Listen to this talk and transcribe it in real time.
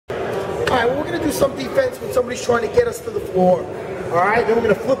right, well, we're going to do some defense when somebody's trying to get us to the floor. All right, then we're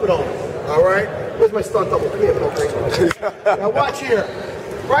going to flip it on. All right, where's my stunt double? Come here, now watch here.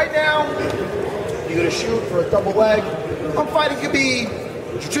 Right now, you're going to shoot for a double leg. I'm fighting, could be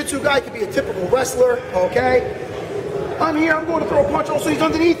jiu-jitsu guy, could be a typical wrestler, okay? I'm here, I'm going to throw a punch, also he's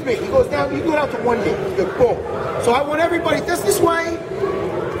underneath me. He goes down, you go down to one knee. You go, boom. So I want everybody, this way,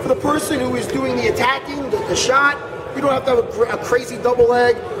 for the person who is doing the attacking, the shot, you don't have to have a crazy double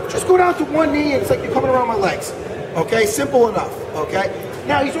leg. Just go down to one knee and it's like you're coming around my legs. Okay, simple enough, okay?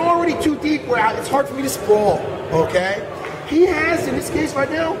 Now he's already too deep where it's hard for me to sprawl, okay? He has, in this case right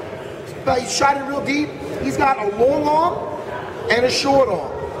now, he's shot it real deep. He's got a long arm and a short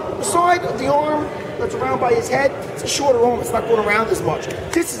arm. The side of the arm that's around by his head, it's a shorter arm, it's not going around as much.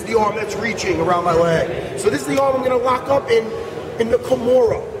 This is the arm that's reaching around my leg. So this is the arm I'm gonna lock up in the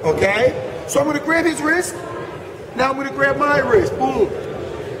Kimura, okay? So I'm gonna grab his wrist, now I'm gonna grab my wrist, boom.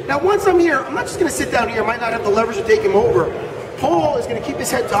 Now once I'm here, I'm not just gonna sit down here, I might not have the leverage to take him over. Paul is gonna keep his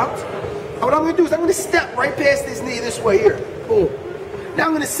head tucked. And what I'm gonna do is I'm gonna step right past his knee this way here, boom. Now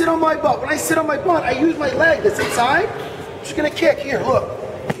I'm gonna sit on my butt. When I sit on my butt, I use my leg that's inside. I'm just gonna kick, here, look.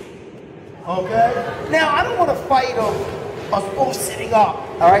 Okay? Now I don't wanna fight us both sitting up,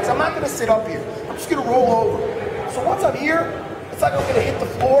 all right? So I'm not gonna sit up here. I'm just gonna roll over. So once I'm here, it's like I'm gonna hit the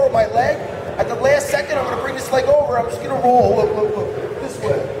floor with my leg. At the last second, I'm gonna bring this leg over. I'm just gonna roll, look, this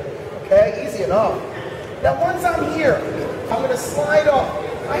way. Okay, easy enough. Now once I'm here, I'm gonna slide up.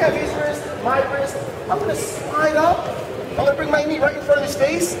 I have his wrist, my wrist. I'm gonna slide up. I'm gonna bring my knee right in front of his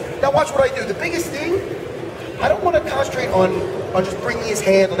face. Now watch what I do. The biggest thing, I don't wanna concentrate on just bringing his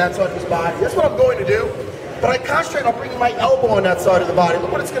hand on that side of his body. That's what I'm going to do. But I concentrate on bringing my elbow on that side of the body.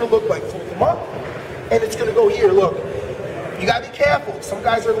 Look what it's gonna look like. It's gonna come up, and it's gonna go here, look. You gotta be careful. Some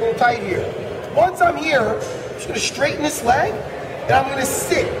guys are a little tight here. Once I'm here, I'm just gonna straighten this leg, and I'm gonna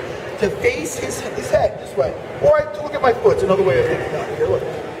sit to face his head this way. Or to look at my foot, it's another way of looking at it. Here, look.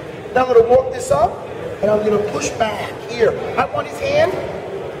 Now I'm gonna walk this up, and I'm gonna push back here. I want his hand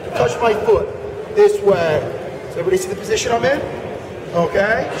to touch my foot this way. Does everybody see the position I'm in?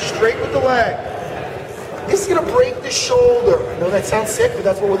 Okay, straight with the leg. This is gonna break the shoulder. I know that sounds sick, but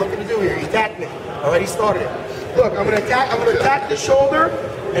that's what we're looking to do here. He attacked me. Alright, he started it. Look, I'm gonna attack the shoulder,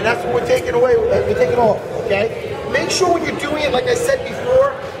 and that's what we're taking away, we're taking off, okay? Make sure when you're doing it, like I said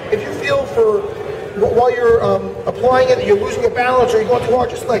before, if you feel while you're applying it, that you're losing your balance or you're going too hard,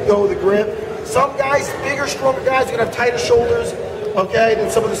 just let go of the grip. Some guys, bigger, stronger guys, are gonna have tighter shoulders, okay, than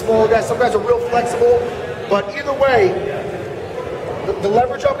some of the smaller guys. Some guys are real flexible, but either way, the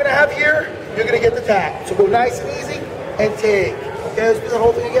leverage I'm gonna have here, you're gonna get the tack. So go nice and easy and take. Okay, let's do the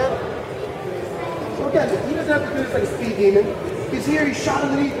whole thing again. So again, he doesn't have to do this like a speed demon. He's here, he's shot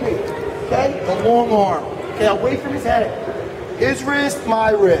underneath me. Okay, the long arm. Okay, away from his head. His wrist,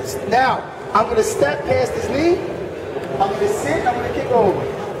 my wrist. Now, I'm gonna step past his knee. I'm gonna sit, I'm gonna kick over.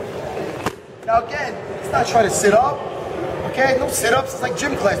 Now again, it's not trying to sit up. Okay, no sit-ups, it's like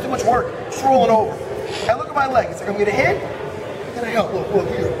gym class, too much work. Just rolling over. Now look at my leg. It's like I'm gonna hit, then I help. Look,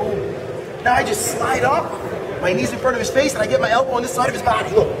 here, boom. Now I just slide up, my knees in front of his face, and I get my elbow on this side of his body.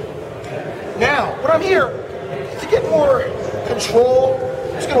 Look. Now, when I'm here, to get more control,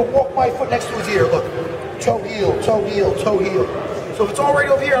 I'm just gonna walk my foot next to his ear. Look, toe heel, toe heel, toe heel. So if it's already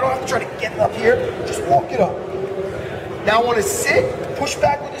over here, I don't have to try to get it up here. Just walk it up. Now I want to sit, push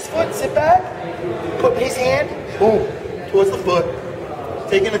back with his foot, sit back, put his hand, boom, towards the foot,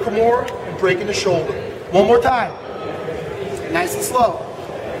 taking the Kimura and breaking the shoulder. One more time. Nice and slow.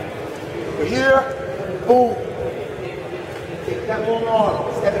 We're here, boom. Take that long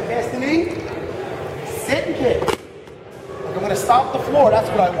arm, step it past the knee, sit and kick. Like I'm gonna stop the floor, that's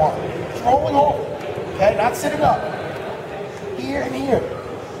what I want. Just rolling over, okay, not sitting up. Here and here.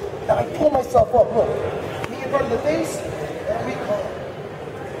 Now I pull myself up, look. Knee in front of the face, and we come.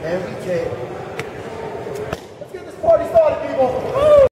 And we take. Let's get this party started, people.